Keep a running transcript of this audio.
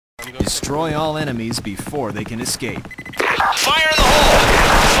Destroy all enemies before they can escape. Fire in the hole!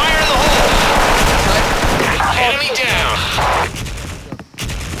 Fire in the hole! Enemy down!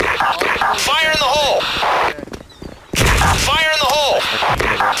 Fire in the hole! Fire in the hole!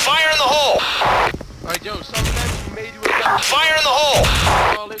 Fire in the hole! Alright, Joe, sometimes you may do it. Fire in the hole!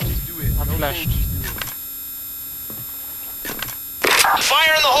 Just do it. I'm flashed.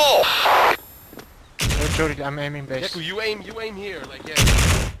 Fire in the hole! Jody, I'm aiming base. Deku, you aim here, like yeah.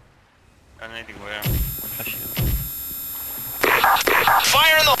 I'm aiming where?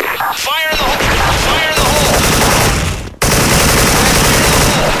 Fire in the hole! Fire in the hole! Fire in the hole!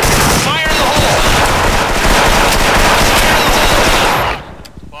 Fire in the hole! Fire in the hole!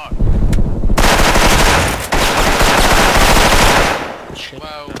 Shit.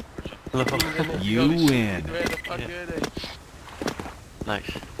 Wow. You win.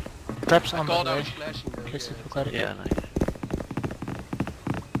 Nice. Traps on the God, I way. was flashing though. In case you forgot it. Yeah, nice.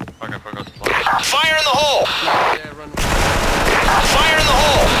 Okay, forgot to flash. Fire in the hole! Yeah, run. Fire in the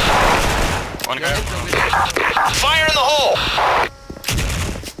hole! One guy. Fire in the hole!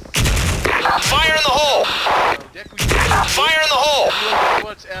 Fire in the hole! Deku, Fire in the hole! get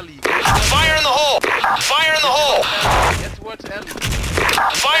towards Ellie. Fire in the hole! Fire in the hole! Get towards Ellie.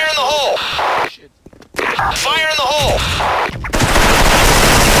 Fire in the hole! Shit. Fire in the hole!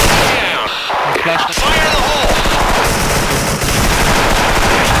 Down! Flash it. Fire in the hole!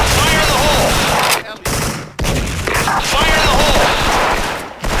 Fire in the hole! Ellie. Fire in the hole!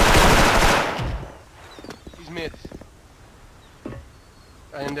 He's mid.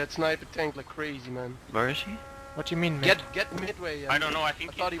 And that sniper tanked like crazy, man. Where is he? What do you mean, mid? Get midway. I don't know, I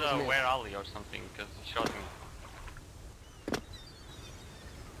think thought he's he was mid. where Ali or something, because he shot me.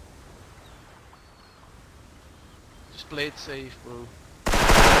 Just play it safe, bro.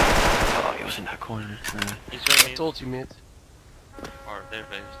 Oh, he was in that corner. He's I really told you mid. or their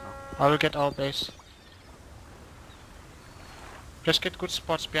base now. I will get our base. Just get good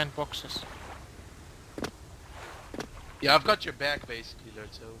spots behind boxes. Yeah, I've got your back basically, Lord,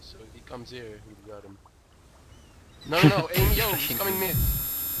 so if he comes here, we got him. No, aim yo, he's coming mid.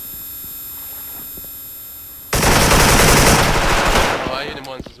 Oh, I hit him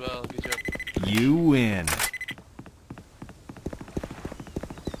once as well, good job. You win.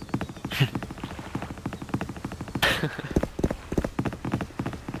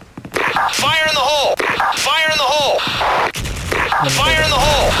 Fire in the hole! Fire in the hole! Fire in the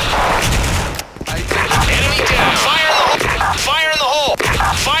hole! Enemy down! Fire in the hole! Fire in the hole!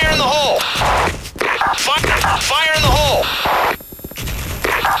 Fire in the hole! Fire in the hole!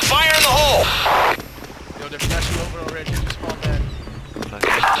 Fire in the hole! Yo, they're flashing over already, just fall back.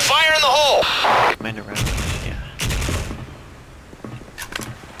 Fire in the hole! Main around, yeah.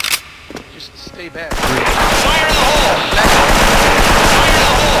 Just stay back. Fire in the hole! Fire in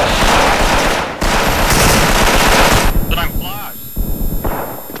the hole! But I'm flashed!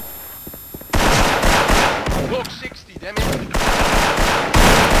 Walk 60, damn it.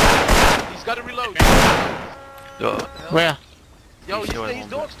 He's gotta reload. Where? Yo, He's still at he's home.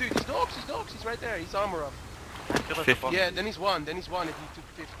 dogs, dude, he's dogs, he's right there, he's armor up. Yeah, then he's one if you took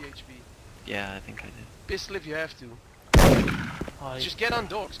 50 HP. Yeah, I think I did. Pistol if you have to. Oh, Just get on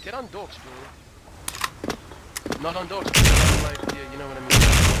dogs, bro. Not on dogs, but on, like, yeah, you know what I mean.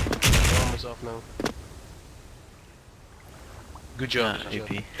 The armor's off now. Good job. good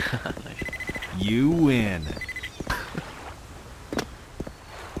job. AP. Nice. You win.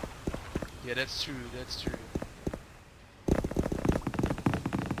 Yeah, that's true.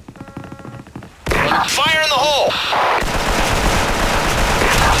 Fire in the hole!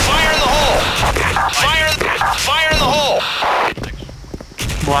 Fire in the hole! Fire in the hole!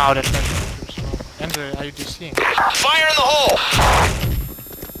 wow, that flash was too slow. Andrew, are you DCing? Fire in the hole!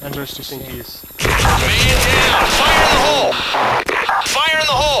 Andrew is I think he DCing. is. Man down! Fire in the hole! Fire in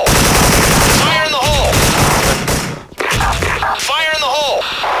the hole! Fire in the hole! Fire in the hole!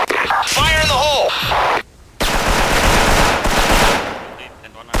 Fire in the hole!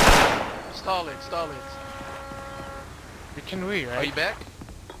 Stall it. We can right? Are you back?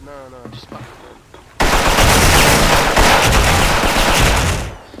 No, just fuck it.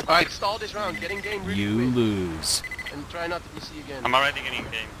 Alright, stall this round, get in game really You quick. lose. And try not to DC again. I'm already getting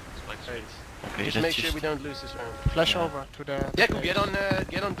game. It's like Right. okay, Just that's make sure we don't lose this round. Flash Yeah. over to the... Deku,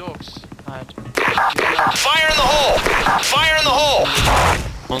 get on dogs. Alright. Fire in the hole! Fire in the hole!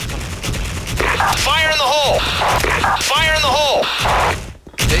 one's coming. Fire in the hole! Fire in the hole!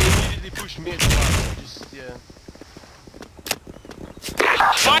 They immediately push mid. Just, yeah.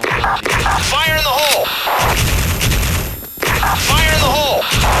 Fire in the hole! Fire in the hole!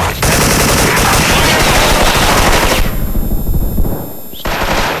 Fire in the hole!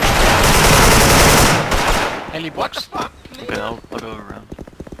 What the box. fuck? Okay, I'll go around.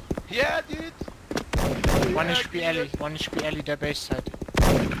 Yeah, dude. 1 Yeah, HP alley, 1 HP alley, their base side.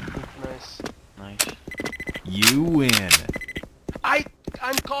 Nice. Nice. You win.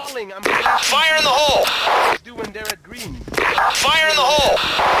 I'm calling. I'm flashing. Fire in the hole! Always do when they're at green. Fire in the hole!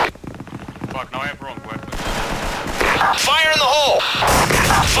 Fuck, now I have wrong weapon. Fire in the hole!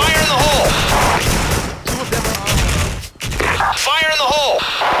 Fire in the hole! Two of them are armored. Fire in the hole!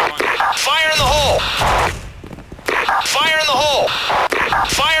 Fire in the hole! Fire in the hole!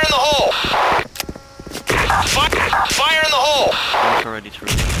 Fire in the hole! Fire in the hole! One's already through.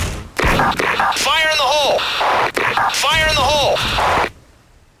 Fire in the hole! Fire in the hole!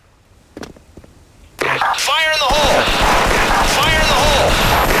 Fire in the hole! Fire in the hole!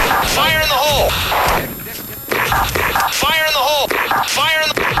 Fire in the hole! Fire in the hole!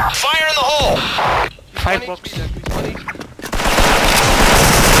 Fire in the hole! 5 box. He's 1 HP.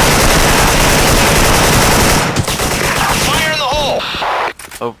 Fire in the hole!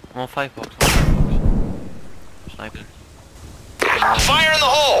 Oh, 1 5 box. Sniper. Fire in the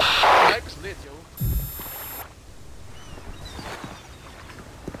hole! Sniper's lit, yo.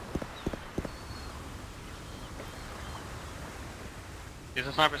 Is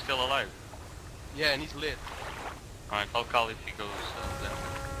the sniper still alive? Yeah, and he's lit. Alright, I'll call if he goes down.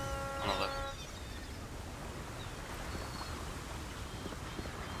 On the left.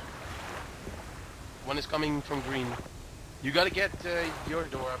 One is coming from green. You gotta get your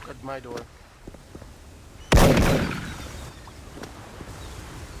door. I've got my door.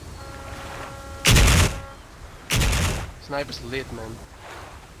 Sniper's lit, man.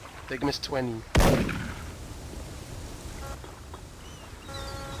 Take him as 20.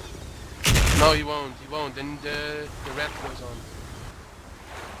 No, he won't. He won't. Then the red goes on.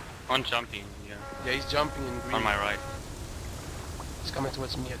 One jumping, yeah. Yeah, he's jumping in green. On my right. He's coming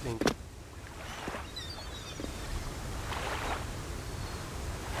towards me, I think.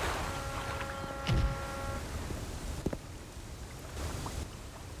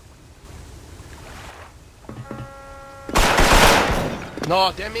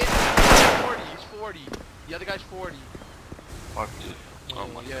 No, damn it! He's 40. He's 40. The other guy's 40. Fuck, dude. Oh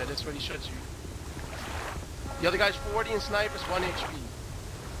my Yeah, that's where he shoots you. The other guy's 40 and sniper's 1 HP.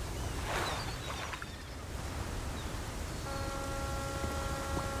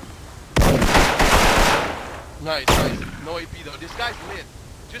 Nice, nice. No AP though. This guy's lit.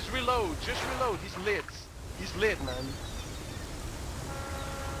 Just reload. Just reload. He's lit. He's lit, man.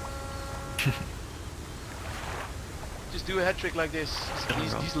 Just do a hat trick like this.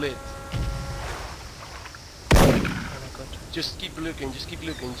 He's lit. Just keep looking, just keep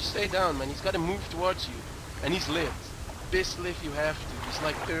looking. Just stay down, man. He's got to move towards you. And he's lit. Pistol if you have to. He's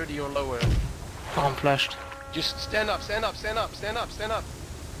like 30 or lower. Oh, I'm flashed. Just stand up, stand up, stand up, stand up, stand up.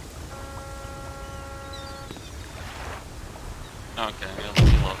 Okay,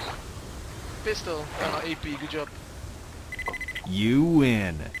 he lost. Pistol. AP, good job. You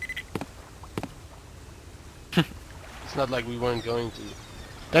win. It's not like we weren't going to.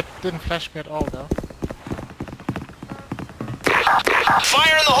 That didn't flash me at all, though.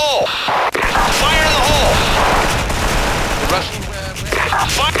 Fire in the hole! Fire in the hole! The Russian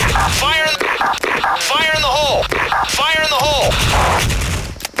Fire in the hole! Fire in the hole!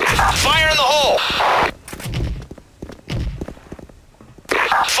 Fire in the hole!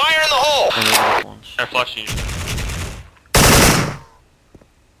 Fire in the hole! And the other ones. They're flushing you.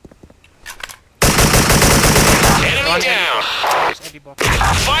 Enemy down! There's Eddie box.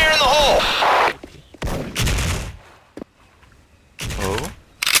 Fire in the hole! Oh?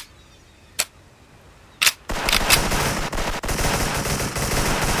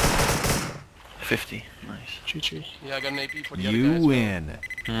 $50. Nice. GG. Yeah, I got an AP for the other You guys. win.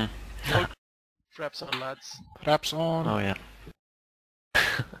 Hmm. Fraps on, lads. Wraps on. Oh yeah.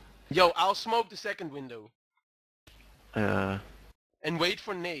 Yo, I'll smoke the second window. And wait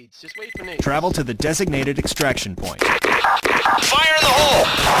for nades. Just wait for nades. Travel to the designated extraction point. Fire in the hole!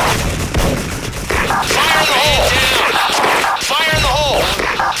 Fire in the hole! Fire in the hole!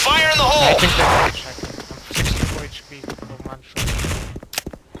 Fire in the I hole! think they're check. I'm 64 HP for one shot.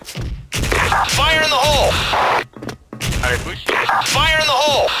 Fire in the hole! Are they pushing? Fire in the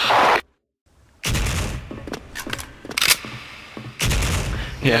hole!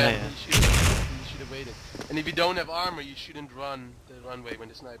 yeah. You should have waited. And if you don't have armor, you shouldn't run the runway when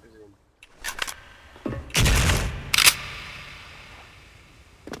the sniper's in.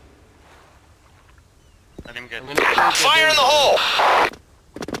 Let him get. I'm gonna take that Fire in the damage. hole!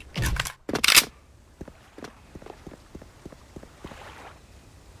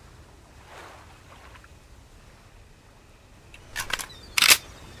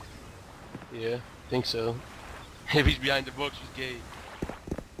 Yeah, think so. If he's behind the box, he's gay.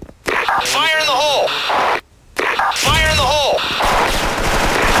 Fire in the hole! Fire in the hole!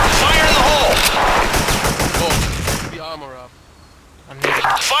 Fire in the hole! Box, keep the armor up. I'm needing.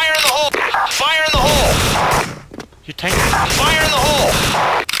 Fire in the hole! Fire in the hole! You tank. Fire in the hole!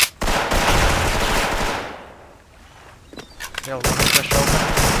 Yeah, one flash open.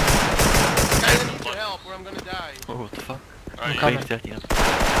 I need your help or I'm gonna die. Oh, what the fuck? I'm coming. Wait, 30 up.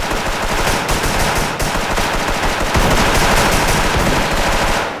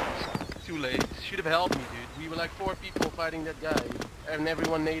 Too late. Should have helped me, dude. We were like 4 people fighting that guy. And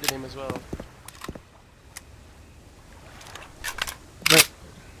everyone naded him as well. Wait.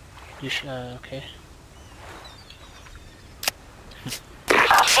 You okay.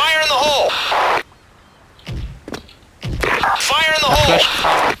 Fire in the hole! Fire in the hole!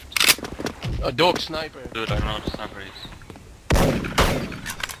 Flash. A dog sniper. Dude, I don't know what the sniper is.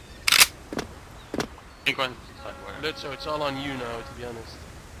 I think one's inside where. Lutzo, it's all on you now, to be honest.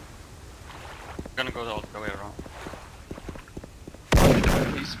 I'm gonna go all the way around.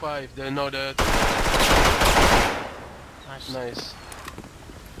 He's 5. No, the... Nice. Nice.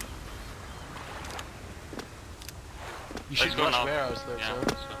 You Let's should go rush now. warehouse, though, Yeah, so.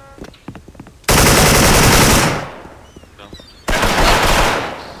 let's go. Go. Oh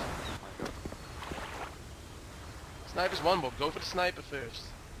my god. Sniper's 1 bob. Go for the sniper first.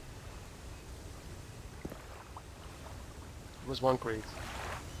 It was 1 crate.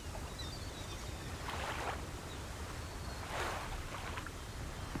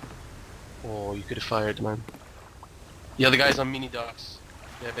 Oh, you could have fired, man. The other guy's on mini docks.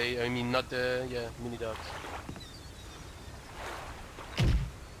 Yeah, I mean, not the... yeah, mini docks.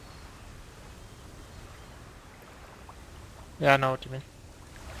 Yeah, I know what you mean.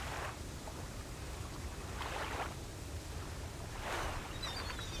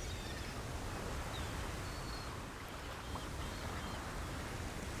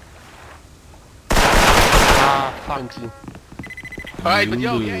 Ah, fuck. 20. Alright, but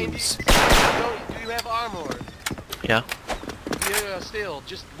yo, yeah, indeed. lose. Yo, do you have armor? Yeah. Yeah, still,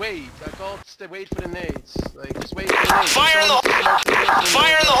 just wait. I called wait for the nades. Like, just wait for the nades. Fire in the hole!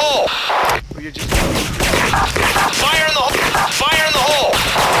 Fire in the hole! Or you're just... Fire in the hole! Fire in the hole!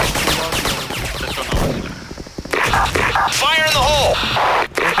 Let's go now. Fire in the hole!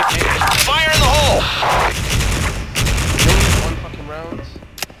 Fire in the hole! Only 1 fucking round.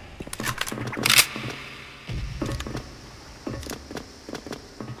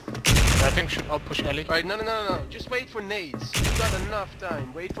 I think I'll push Ellie. Alright, no. Just wait for nades. You've got enough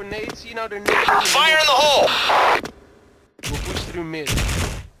time. Wait for nades. See now they're nading. Fire in the hole! We'll push through mid.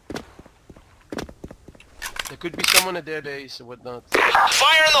 There could be someone at their base or whatnot.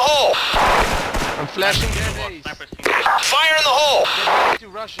 Fire in the hole! I'm flashing their base. Sniper's Fire in the hole! Get ready to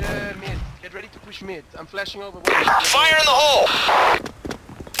rush mid. Get ready to push mid. I'm flashing over one. Fire in the hole!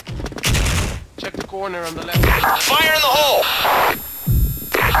 Check the corner on the left. Fire in the hole!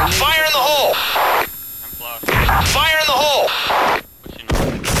 Fire in the hole! I'm flash. Fire in the hole! Pushing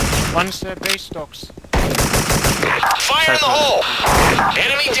up. One's base docks. Fire in the hole!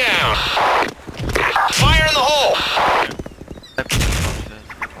 Enemy down! Fire in the hole!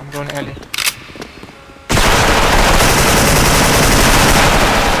 I'm going Ellie.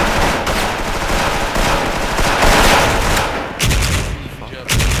 Good job.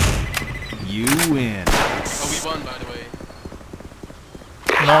 You win. Oh, we won, by the way.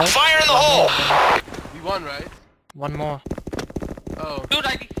 No. Fire in the hole! We won, right? One more. Oh. Dude,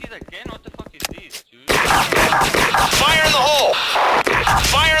 I did it again? What the fuck is this, dude? Fire in the hole!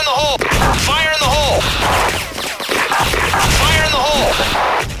 Fire in the hole! Fire in the hole! Fire in the hole!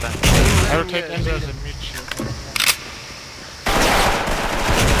 I rotate Ender as a mid shield.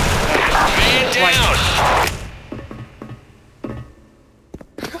 Man down!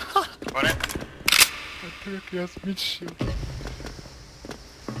 Got it? Turkey has mid shield.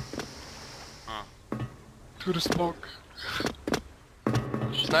 Oh. To the smoke.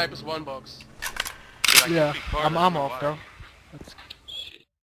 Sniper's 1 box. Dude, I can Yeah, speak far, I'm that's armor my off wire. though. That's Shit.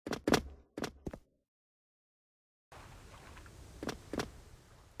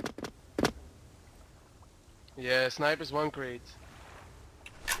 Yeah, sniper's 1 crate.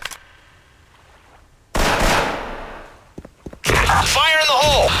 Fire in the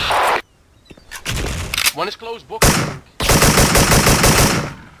hole! One is close book. I think.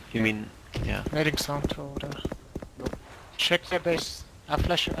 You mean, yeah. Nading sound or whatever. Check their base. I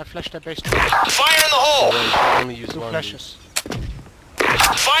flash their base. Fire in the hole! Well, you should only use 2 1. flashes.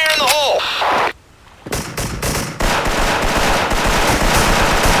 Fire in the hole!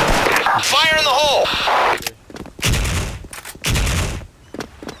 Fire in the hole!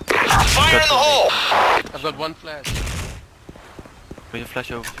 Fire in the hole! I've got one flash. Will you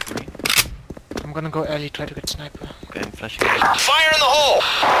flash over to green? I'm gonna go early, try to get sniper. Okay, I'm flashing. Fire in the hole!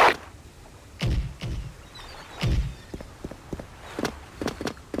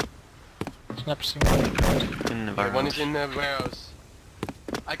 Sniper single. In the One is warehouse. in the warehouse.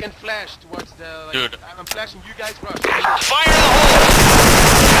 I can flash towards the... Like, Dude. I'm flashing, you guys rush. Fire in the hole!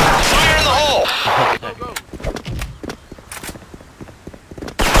 Fire in the hole! Go, go.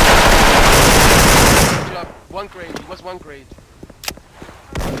 Good job. One grade, he was one grade.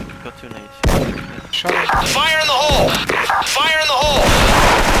 Got 2 nades. Shot him. Fire in the hole! Fire in the hole!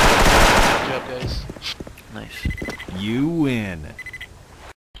 Good job, guys. Nice. You win.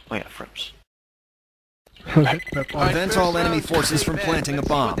 Oh yeah, frames. Alright, Prevent first all enemy round, forces stay from back. planting a Let's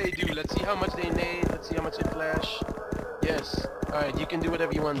bomb. see what they do. Let's see how much they nade. Let's see how much they flash. Yes. Alright, you can do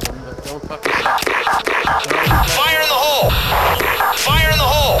whatever you want, but don't fuck this up. Fire in the hole! Fire in the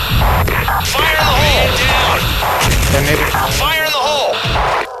hole! Fire in the hole! Down! They made it. Fire in the hole!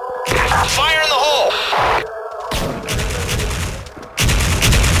 Fire in the hole!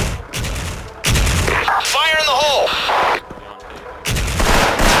 Fire in the hole!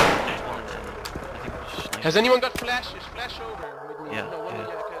 Has anyone got flashes? Flash over with me. Yeah, No, one yeah. of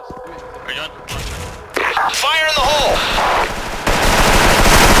you guys. Do it. Are you on? Fire in the hole!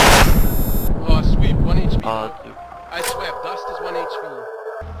 Oh, sweep. 1 HP. Dude, I swept. Dust is 1 HP.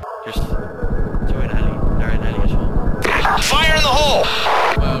 there's 2 in alley. They're in alley as well. Fire in the hole!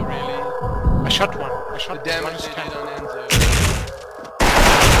 Well, really? I shot one. I The shot one. damage Is they 10. did on Enzo.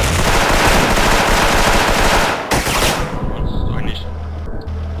 Finish.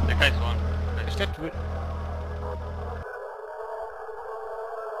 The guy's one. Is that good?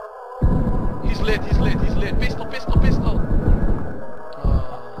 He's lit. He's lit. He's lit. Pistol. Pistol. Pistol.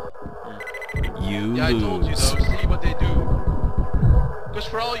 You Yeah, I told you lose. though. See what they do. Because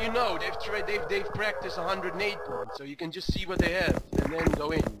for all you know, they've practiced 108 points, so you can just see what they have and then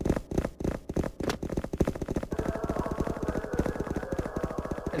go in.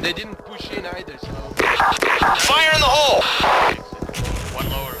 And they didn't push in either, so. Fire in the hole! One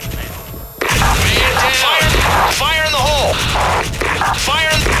lower. Fire! Fire in the hole! Fire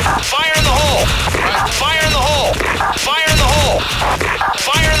in the hole! Fire in the hole! Fire in the hole!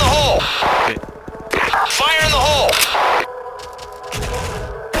 Fire in the hole! Okay. Fire in the hole!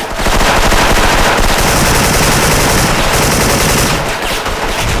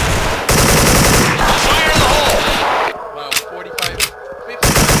 Fire in the hole! Wow, 45,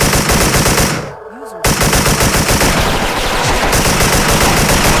 50.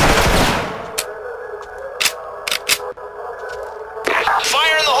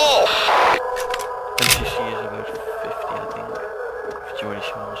 Fire in the hole! MCC is about 50, I think. 50 already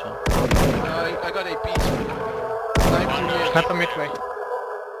shown as well. I got a piece for you. Sniper mid. Sniper midway.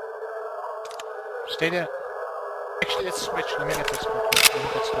 Stay there. Actually, let's switch. Let me get this spot. Let me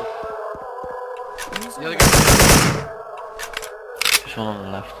get scope. The other guy. There's one on the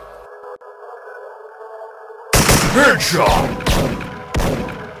left.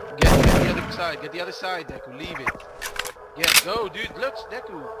 Get the other side. Get the other side, Deku. Leave it. Yeah, go, dude. Lutz,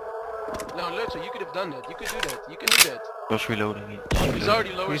 Deku. No, Lutz, you could have done that. You could do that. You can do that. Was reloading it. He's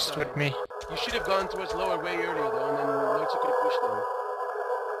already lower He's side. with me. You should have gone towards lower way earlier though, and then Lutz could have pushed him.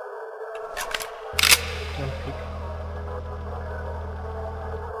 Don't peek.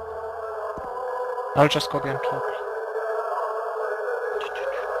 I'll just go behind top.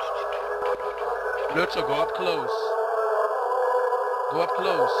 Lutz, go up close. Go up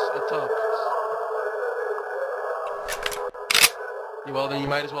close at top. Yeah, well, then you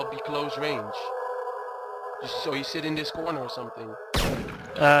might as well be close range. So you sit in this corner or something.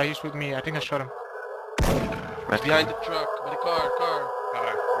 He's with me. I think I shot him. Red Behind the car. truck, by the car. Car.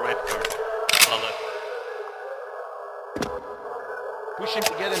 Red car. On the left. Push him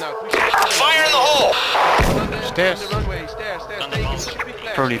together now. Push him together. Fire in the hole! Stairs. On the runway. Stairs. On the Take wall. it. Should be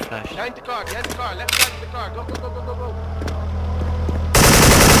flash. Probably flash. Behind the car. Behind the car. Left side of the car. Go, go, go, go, go, go.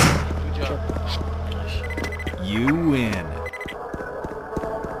 Good job. You win.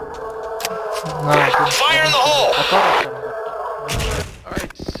 No, I didn't. Fire in the hole! I thought I shot him.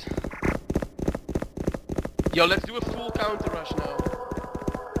 Alright. Yo, let's do a full counter rush now.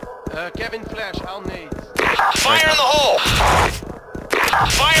 Kevin flash, I'll nade. Fire in the hole!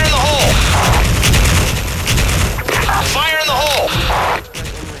 Fire in the hole! Fire in the hole!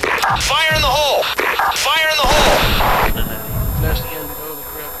 Fire in the hole! Fire in the hole! Flash again, dude, holy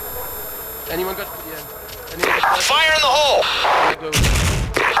crap. Anyone got... Yeah. Anyone got flash? Fire in the hole! There you go.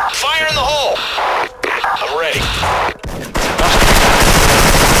 Fire in the hole! I'm ready.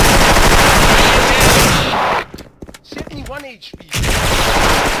 71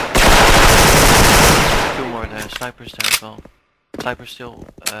 HP. Sniper's there as well. Sniper's still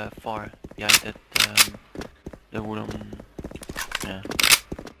far behind that the wooden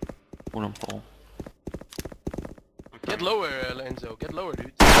wooden pole. Get lower, Enzo. Get lower,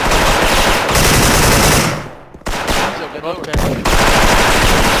 dude. Enzo, get lower. Okay.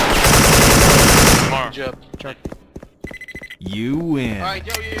 Good job. You win. Alright,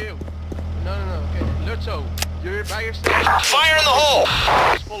 yo. No. Okay, Lutzo, you're by yourself. Fire in the hole!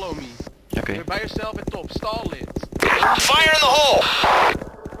 Just follow me. Okay. You're by yourself at top. Stall it. Fire in the hole!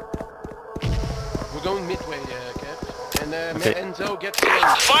 We're going midway, Cap. And Okay. Enzo, get slow.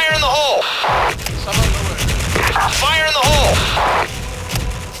 Fire in the hole! Someone lower. Fire in the hole!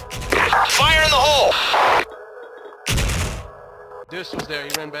 Fire in the hole! Dust was there. He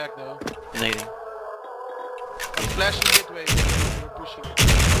ran back though. Nading. I'm flashing midway. We're pushing it.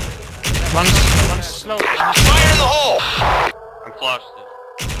 One's slow. Fire in the hole! I'm flushed.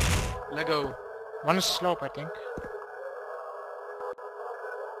 Let go. One is slope, I think.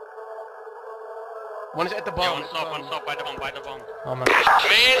 One is at the Yeah, bomb. one stop, by the bomb. Oh my.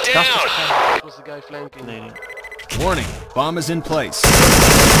 Man down! That was the guy flanking. Nading. Warning, bomb is in place.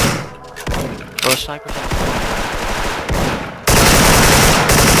 Oh, sniper's on the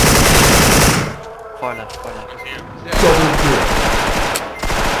far left. He's here. There.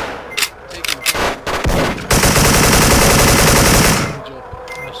 Take him. Good job.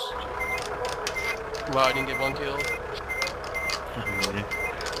 Nice. Wow, I didn't get one kill.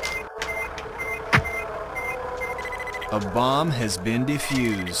 A bomb has been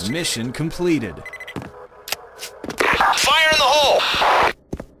defused. Mission completed. Fire in the hole!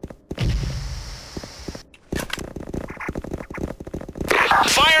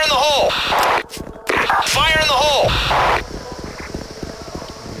 Fire in the hole! Fire in the hole!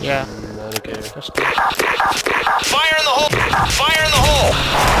 Yeah. I don't care. Just good. Fire in the hole! Fire in the hole!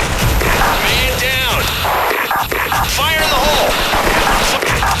 Man down! Fire in the hole!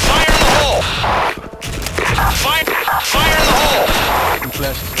 Fire in the hole! Fire in the hole! Two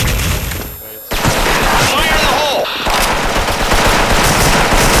flashes. Right. Fire in the hole!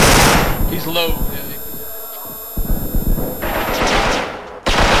 He's low.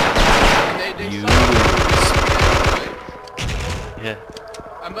 You Yeah.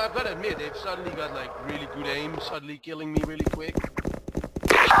 I've got to admit, they've suddenly got like really good aim, suddenly killing me really quick.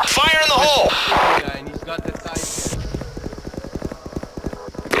 Fire in the hole! Guy, and he's got that tight gas.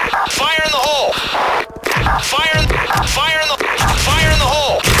 Fire in the hole! Fire in the hole! Fire in the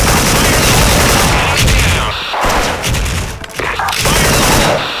hole! Man down! Fire in the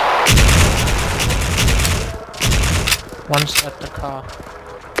hole! One's at the car.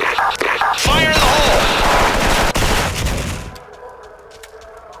 Fire in the hole!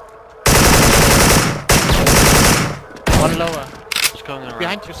 One lower. It's going around.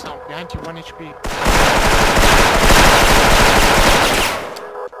 Behind you, Sam. Behind you, 1 HP.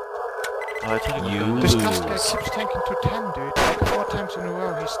 Oh, it's only You going This lose. guy keeps tanking to 10, dude. Like 4 times in a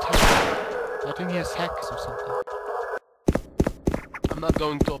row, he's tanking. I think he has hacks or something. I'm not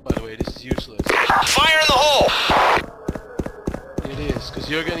going top, by the way. This is useless. Fire in the hole! It is, because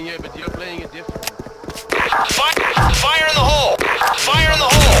you're getting it, but you're playing it different. Fire in the hole! Fire in the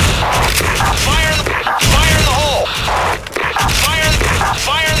hole! Fire in the hole! Fire in the hole!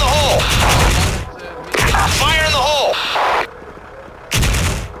 Fire in the hole! Fire in the hole!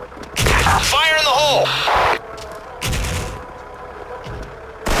 Fire in the hole!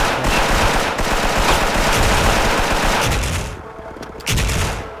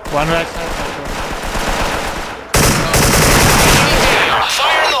 One right side.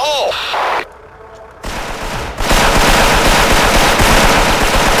 Fire in the hole!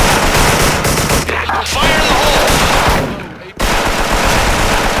 Fire in the hole!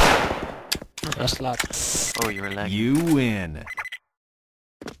 That's luck. Oh, you're lagging. You win.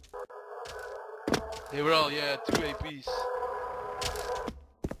 They were all, 2 APs.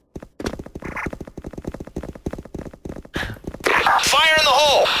 Fire in the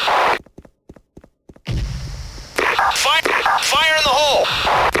hole! Fire in the hole!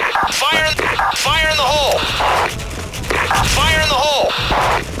 Fire in the hole! Fire in the hole!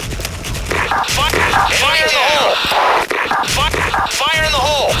 Fire in the hole! Fire in the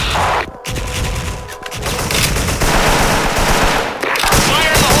hole!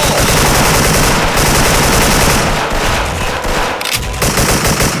 Fire in the hole!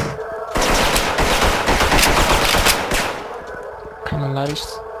 Kinda nice.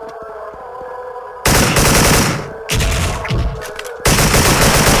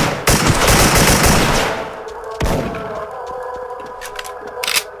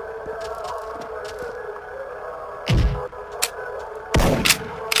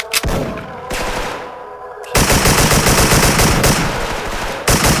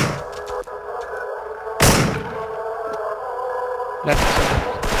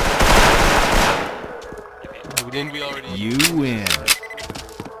 Didn't we already? You win.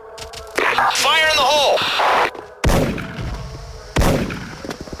 Fire in the hole!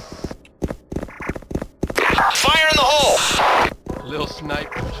 Fire in the hole! Little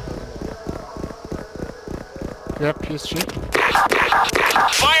sniper. Yep, PSG.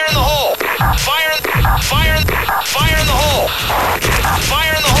 Fire in the hole! Fire in the hole! Fire in the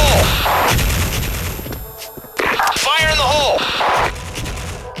hole! Fire in the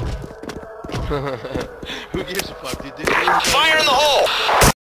hole!